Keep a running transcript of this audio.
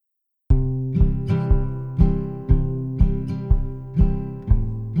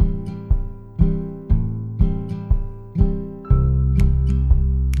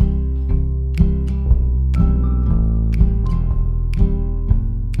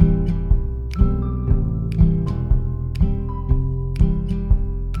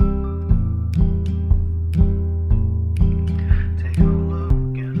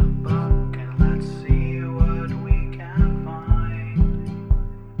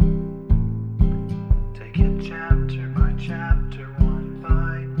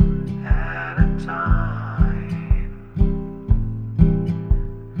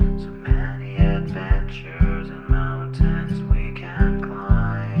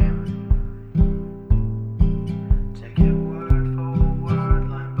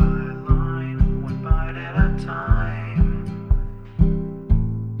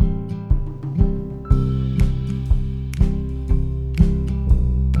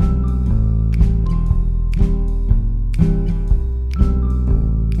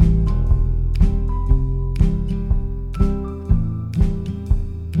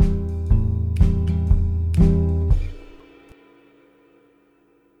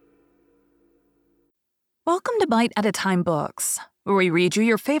Welcome to Bite at a Time Books, where we read you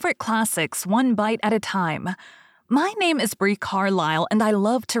your favorite classics one bite at a time. My name is Brie Carlisle, and I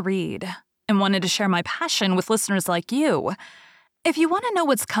love to read, and wanted to share my passion with listeners like you. If you want to know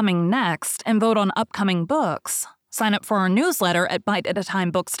what's coming next and vote on upcoming books, sign up for our newsletter at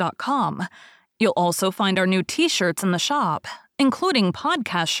biteatatimebooks.com. You'll also find our new t-shirts in the shop, including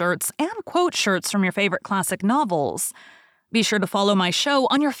podcast shirts and quote shirts from your favorite classic novels. Be sure to follow my show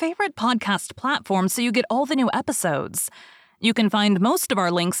on your favorite podcast platform so you get all the new episodes. You can find most of our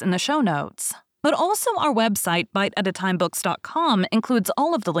links in the show notes, but also our website, biteatatimebooks.com, includes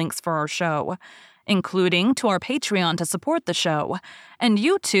all of the links for our show, including to our Patreon to support the show, and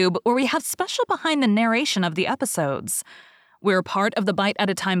YouTube, where we have special behind the narration of the episodes. We're part of the Bite at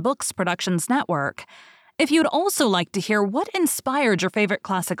a Time Books Productions Network. If you'd also like to hear what inspired your favorite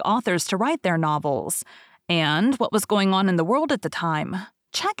classic authors to write their novels, and what was going on in the world at the time,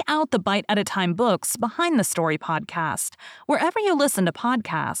 check out the Bite at a Time Books Behind the Story podcast, wherever you listen to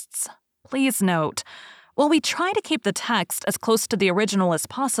podcasts. Please note, while we try to keep the text as close to the original as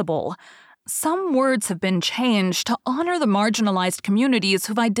possible, some words have been changed to honor the marginalized communities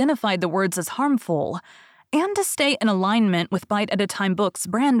who've identified the words as harmful, and to stay in alignment with Bite at a Time Books'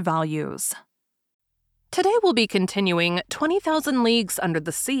 brand values. Today we'll be continuing 20,000 Leagues Under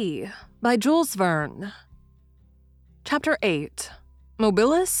the Sea by Jules Verne. Chapter 8,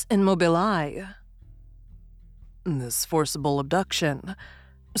 Mobilis in Mobili. This forcible abduction,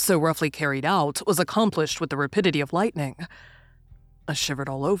 so roughly carried out, was accomplished with the rapidity of lightning. I shivered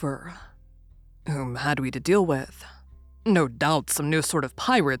all over. Whom had we to deal with? No doubt some new sort of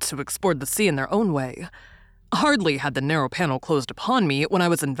pirates who explored the sea in their own way. Hardly had the narrow panel closed upon me when I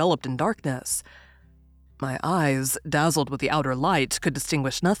was enveloped in darkness. My eyes, dazzled with the outer light, could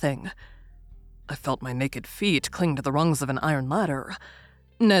distinguish nothing. I felt my naked feet cling to the rungs of an iron ladder.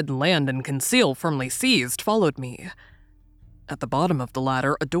 Ned Land and Conseil, firmly seized, followed me. At the bottom of the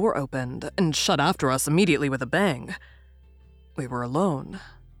ladder, a door opened and shut after us immediately with a bang. We were alone.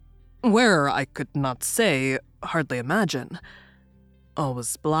 Where, I could not say, hardly imagine. All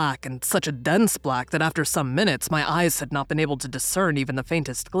was black, and such a dense black that after some minutes my eyes had not been able to discern even the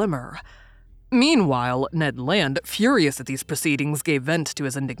faintest glimmer. Meanwhile, Ned Land, furious at these proceedings, gave vent to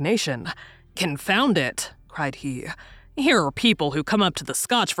his indignation. "Confound it," cried he. "Here are people who come up to the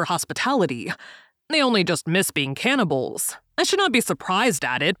Scotch for hospitality. They only just miss being cannibals. I should not be surprised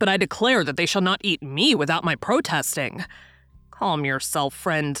at it, but I declare that they shall not eat me without my protesting." "Calm yourself,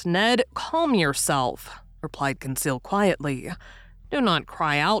 friend Ned, calm yourself," replied Conseil quietly. "Do not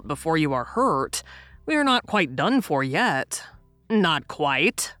cry out before you are hurt. We are not quite done for yet." "Not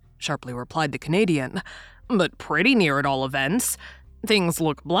quite," sharply replied the Canadian, "but pretty near at all events. Things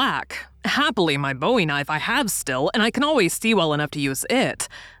look black. Happily, my bowie knife I have still, and I can always see well enough to use it.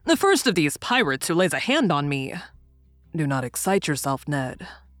 The first of these pirates who lays a hand on me—" "Do not excite yourself, Ned,"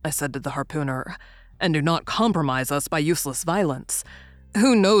 I said to the harpooner, "and do not compromise us by useless violence.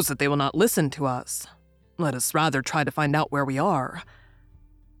 Who knows that they will not listen to us? Let us rather try to find out where we are."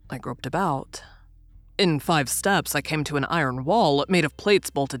 I groped about. In 5 steps, I came to an iron wall made of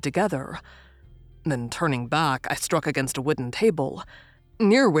plates bolted together. Then, turning back, I struck against a wooden table,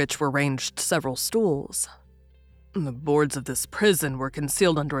 near which were ranged several stools. The boards of this prison were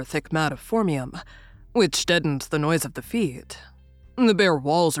concealed under a thick mat of phormium, which deadened the noise of the feet. The bare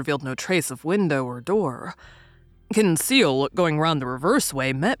walls revealed no trace of window or door. Conseil, going round the reverse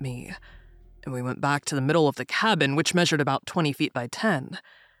way, met me, and we went back to the middle of the cabin, which measured about 20 feet by 10.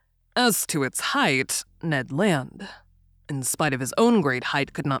 As to its height, Ned Land, in spite of his own great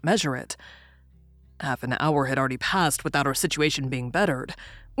height, could not measure it. Half an hour had already passed without our situation being bettered,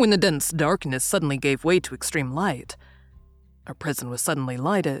 when the dense darkness suddenly gave way to extreme light. Our prison was suddenly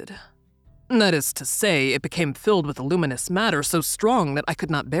lighted. That is to say, it became filled with a luminous matter so strong that I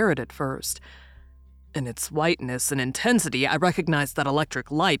could not bear it at first. In its whiteness and intensity, I recognized that electric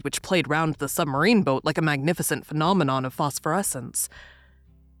light which played round the submarine boat like a magnificent phenomenon of phosphorescence.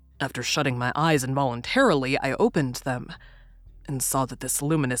 After shutting my eyes involuntarily, I opened them, and saw that this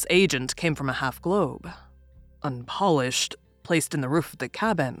luminous agent came from a half-globe, unpolished, placed in the roof of the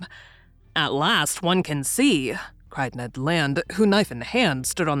cabin. "At last one can see," cried Ned Land, who, knife in hand,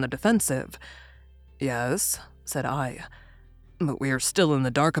 stood on the defensive. "Yes," said I, "but we are still in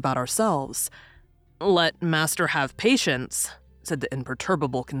the dark about ourselves." "Let master have patience," said the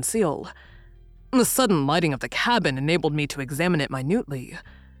imperturbable Conseil. The sudden lighting of the cabin enabled me to examine it minutely.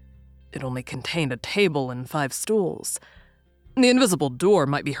 It only contained a table and 5 stools. The invisible door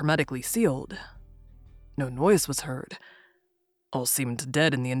might be hermetically sealed. No noise was heard. All seemed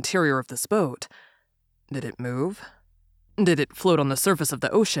dead in the interior of this boat. Did it move? Did it float on the surface of the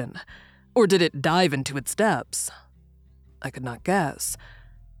ocean? Or did it dive into its depths? I could not guess.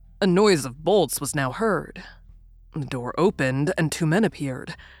 A noise of bolts was now heard. The door opened and 2 men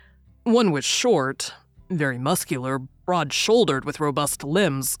appeared. One was short, very muscular, broad-shouldered with robust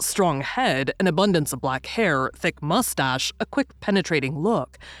limbs, strong head, an abundance of black hair, thick mustache, a quick penetrating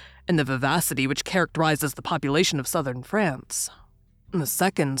look, and the vivacity which characterizes the population of southern France. The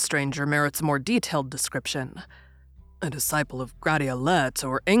second stranger merits a more detailed description. A disciple of Gratiolet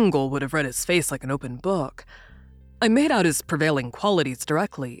or Engel would have read his face like an open book. I made out his prevailing qualities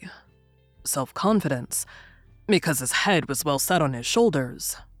directly. Self-confidence, because his head was well set on his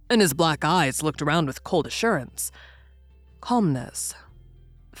shoulders, and his black eyes looked around with cold assurance. Calmness,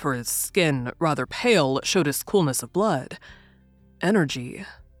 for his skin, rather pale, showed his coolness of blood. Energy,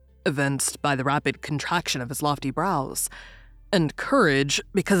 evinced by the rapid contraction of his lofty brows. And courage,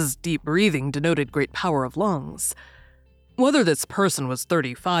 because his deep breathing denoted great power of lungs. Whether this person was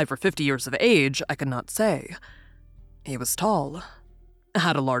 35 or 50 years of age, I could not say. He was tall,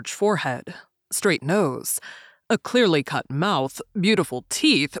 had a large forehead, straight nose, a clearly cut mouth, beautiful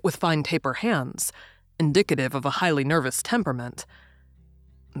teeth with fine taper hands, indicative of a highly nervous temperament.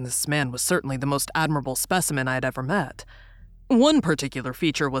 This man was certainly the most admirable specimen I had ever met. One particular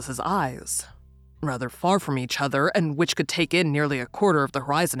feature was his eyes, rather far from each other and which could take in nearly a quarter of the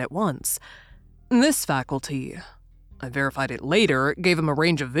horizon at once. This faculty, I verified it later, gave him a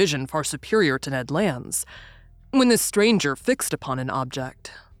range of vision far superior to Ned Land's. When this stranger fixed upon an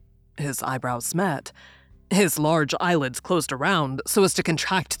object, his eyebrows met, his large eyelids closed around so as to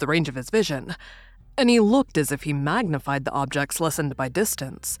contract the range of his vision, and he looked as if he magnified the objects lessened by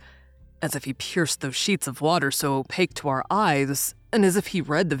distance, as if he pierced those sheets of water so opaque to our eyes, and as if he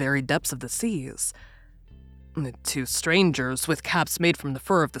read the very depths of the seas. The 2 strangers, with caps made from the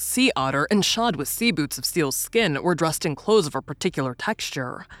fur of the sea otter and shod with sea boots of seal skin, were dressed in clothes of a particular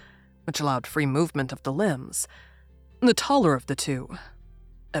texture, which allowed free movement of the limbs. The taller of the 2,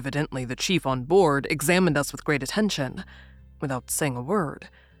 evidently the chief on board, examined us with great attention, without saying a word.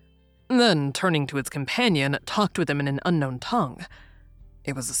 Then, turning to his companion, talked with him in an unknown tongue.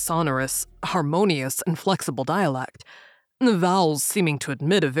 It was a sonorous, harmonious, and flexible dialect, the vowels seeming to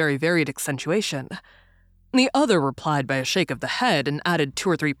admit a very varied accentuation. The other replied by a shake of the head and added 2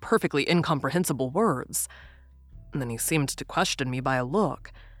 or 3 perfectly incomprehensible words. And then he seemed to question me by a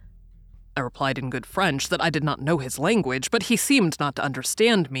look. I replied in good French that I did not know his language, but he seemed not to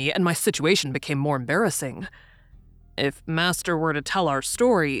understand me, and my situation became more embarrassing. "If master were to tell our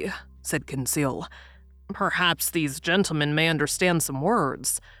story," said Conseil, "perhaps these gentlemen may understand some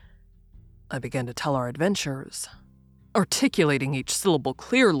words." I began to tell our adventures, articulating each syllable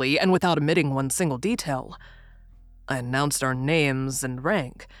clearly and without omitting one single detail. I announced our names and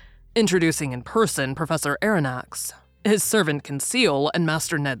rank, introducing in person Professor Aronnax, his servant Conseil, and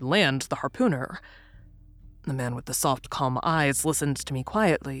Master Ned Land, the harpooner. The man with the soft, calm eyes listened to me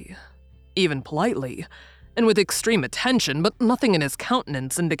quietly, even politely, and with extreme attention, but nothing in his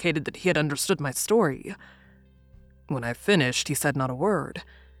countenance indicated that he had understood my story. When I finished, he said not a word.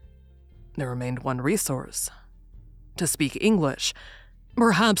 There remained one resource: to speak English.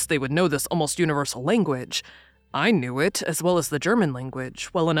 Perhaps they would know this almost universal language. I knew it, as well as the German language,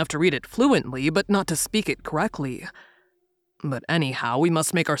 well enough to read it fluently, but not to speak it correctly. But anyhow, we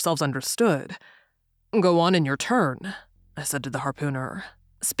must make ourselves understood. "Go on in your turn," I said to the harpooner.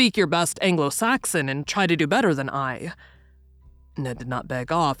 "Speak your best Anglo-Saxon and try to do better than I." Ned did not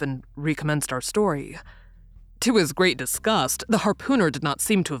beg off and recommenced our story. To his great disgust, the harpooner did not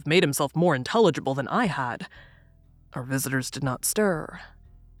seem to have made himself more intelligible than I had. Our visitors did not stir.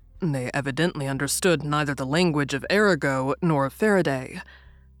 They evidently understood neither the language of Arago nor of Faraday.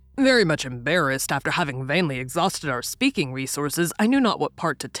 Very much embarrassed after having vainly exhausted our speaking resources, I knew not what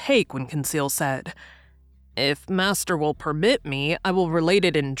part to take when Conseil said, "If master will permit me, I will relate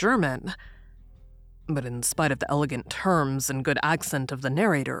it in German." But in spite of the elegant terms and good accent of the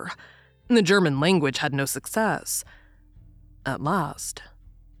narrator, the German language had no success. At last,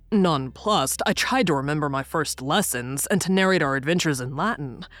 nonplussed, I tried to remember my first lessons and to narrate our adventures in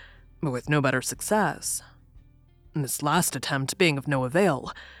Latin, but with no better success. This last attempt being of no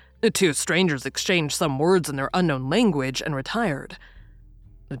avail, the 2 strangers exchanged some words in their unknown language and retired.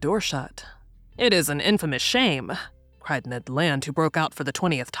 The door shut. "It is an infamous shame," cried Ned Land, who broke out for the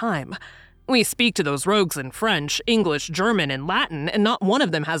 20th time. "We speak to those rogues in French, English, German, and Latin, and not one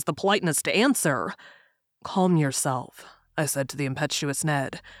of them has the politeness to answer." "Calm yourself," I said to the impetuous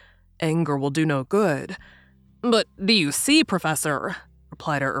Ned. "Anger will do no good." "But do you see, Professor,"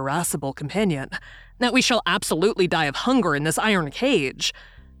 replied our irascible companion, "that we shall absolutely die of hunger in this iron cage?"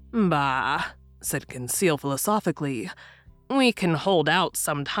 "Bah," said Conseil philosophically. We can hold out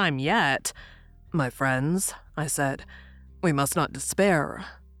some time yet. My friends, I said, we must not despair.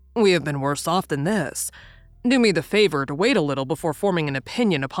 We have been worse off than this. Do me the favor to wait a little before forming an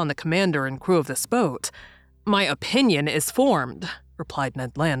opinion upon the commander and crew of this boat. My opinion is formed, replied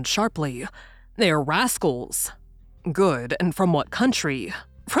Ned Land sharply. They are rascals. Good, and from what country?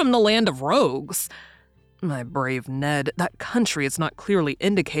 From the land of rogues. My brave Ned, that country is not clearly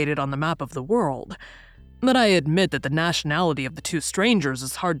indicated on the map of the world. But I admit that the nationality of the two strangers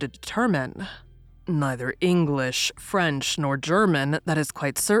is hard to determine. Neither English, French, nor German, that is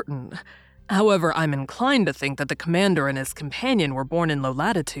quite certain. However, I'm inclined to think that the commander and his companion were born in low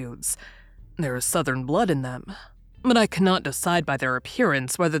latitudes. There is southern blood in them. But I cannot decide by their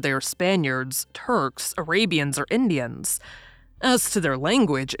appearance whether they are Spaniards, Turks, Arabians, or Indians. As to their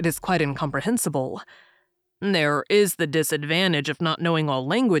language, it is quite incomprehensible. There is the disadvantage of not knowing all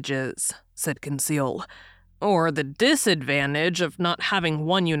languages, said Conseil, or the disadvantage of not having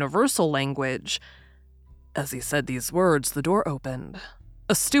one universal language. As he said these words, the door opened.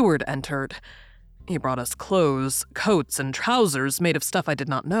 A steward entered. He brought us clothes, coats, and trousers made of stuff I did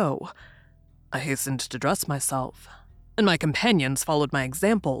not know. I hastened to dress myself, and my companions followed my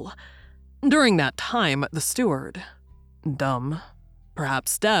example. During that time, the steward, dumb,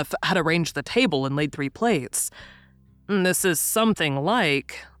 perhaps deaf, had arranged the table and laid 3 plates. This is something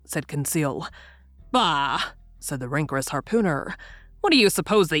like, said Conseil. Bah, said the rancorous harpooner. What do you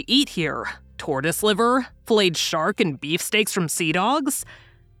suppose they eat here? Tortoise liver? Filleted shark and beefsteaks from sea dogs?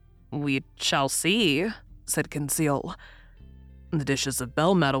 We shall see, said Conseil. The dishes of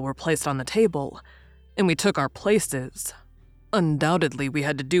bell metal were placed on the table, and we took our places. Undoubtedly, we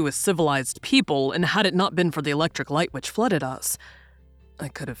had to do with civilized people, and had it not been for the electric light which flooded us, I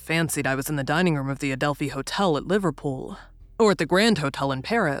could have fancied I was in the dining room of the Adelphi Hotel at Liverpool, or at the Grand Hotel in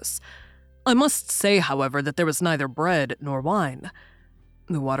Paris. I must say, however, that there was neither bread nor wine.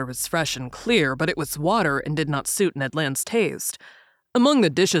 The water was fresh and clear, but it was water and did not suit Ned Land's taste. Among the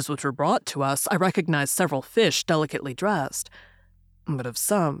dishes which were brought to us, I recognized several fish delicately dressed. But of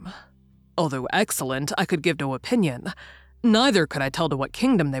some, although excellent, I could give no opinion. Neither could I tell to what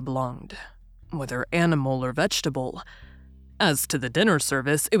kingdom they belonged, whether animal or vegetable. As to the dinner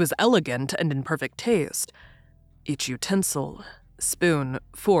service, it was elegant and in perfect taste. Each utensil, spoon,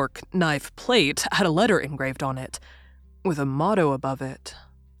 fork, knife, plate had a letter engraved on it, with a motto above it,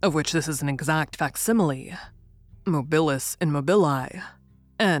 of which this is an exact facsimile. Mobilis in mobili.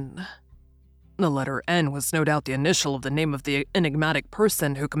 N. The letter N was no doubt the initial of the name of the enigmatic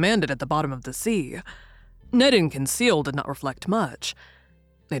person who commanded at the bottom of the sea. Ned and Conseil did not reflect much.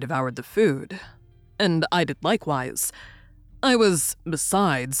 They devoured the food, and I did likewise. I was,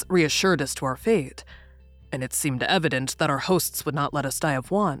 besides, reassured as to our fate, and it seemed evident that our hosts would not let us die of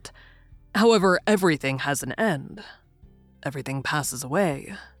want. However, everything has an end. Everything passes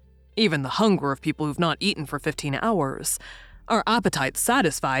away. Even the hunger of people who've not eaten for 15 hours. Our appetites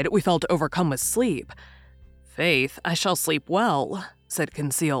satisfied, we felt overcome with sleep. Faith, I shall sleep well, said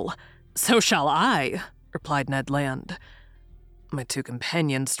Conseil. So shall I, replied Ned Land. My 2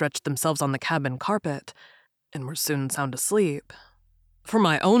 companions stretched themselves on the cabin carpet, and were soon sound asleep. For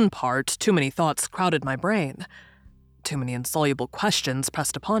my own part, too many thoughts crowded my brain. Too many insoluble questions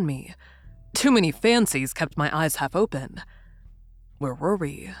pressed upon me. Too many fancies kept my eyes half open. Where were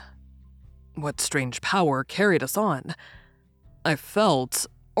we? What strange power carried us on? I felt,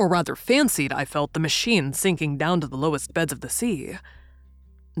 or rather fancied I felt, the machine sinking down to the lowest beds of the sea.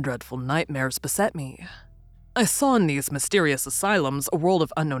 Dreadful nightmares beset me. I saw in these mysterious asylums a world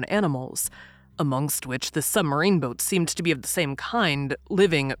of unknown animals, amongst which the submarine boat seemed to be of the same kind,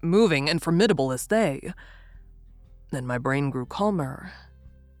 living, moving, and formidable as they. Then my brain grew calmer.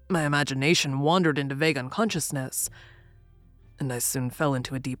 My imagination wandered into vague unconsciousness, and I soon fell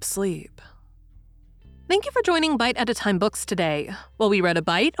into a deep sleep. Thank you for joining Bite at a Time Books today, while we read a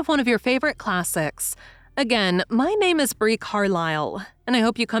bite of one of your favorite classics. Again, my name is Brie Carlisle, and I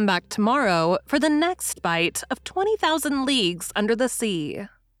hope you come back tomorrow for the next bite of 20,000 Leagues Under the Sea.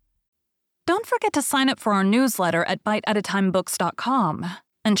 Don't forget to sign up for our newsletter at biteatatimebooks.com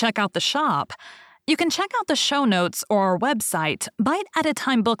and check out the shop. You can check out the show notes or our website,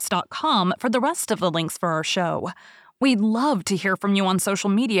 biteatatimebooks.com, for the rest of the links for our show. We'd love to hear from you on social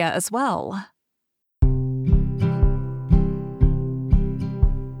media as well.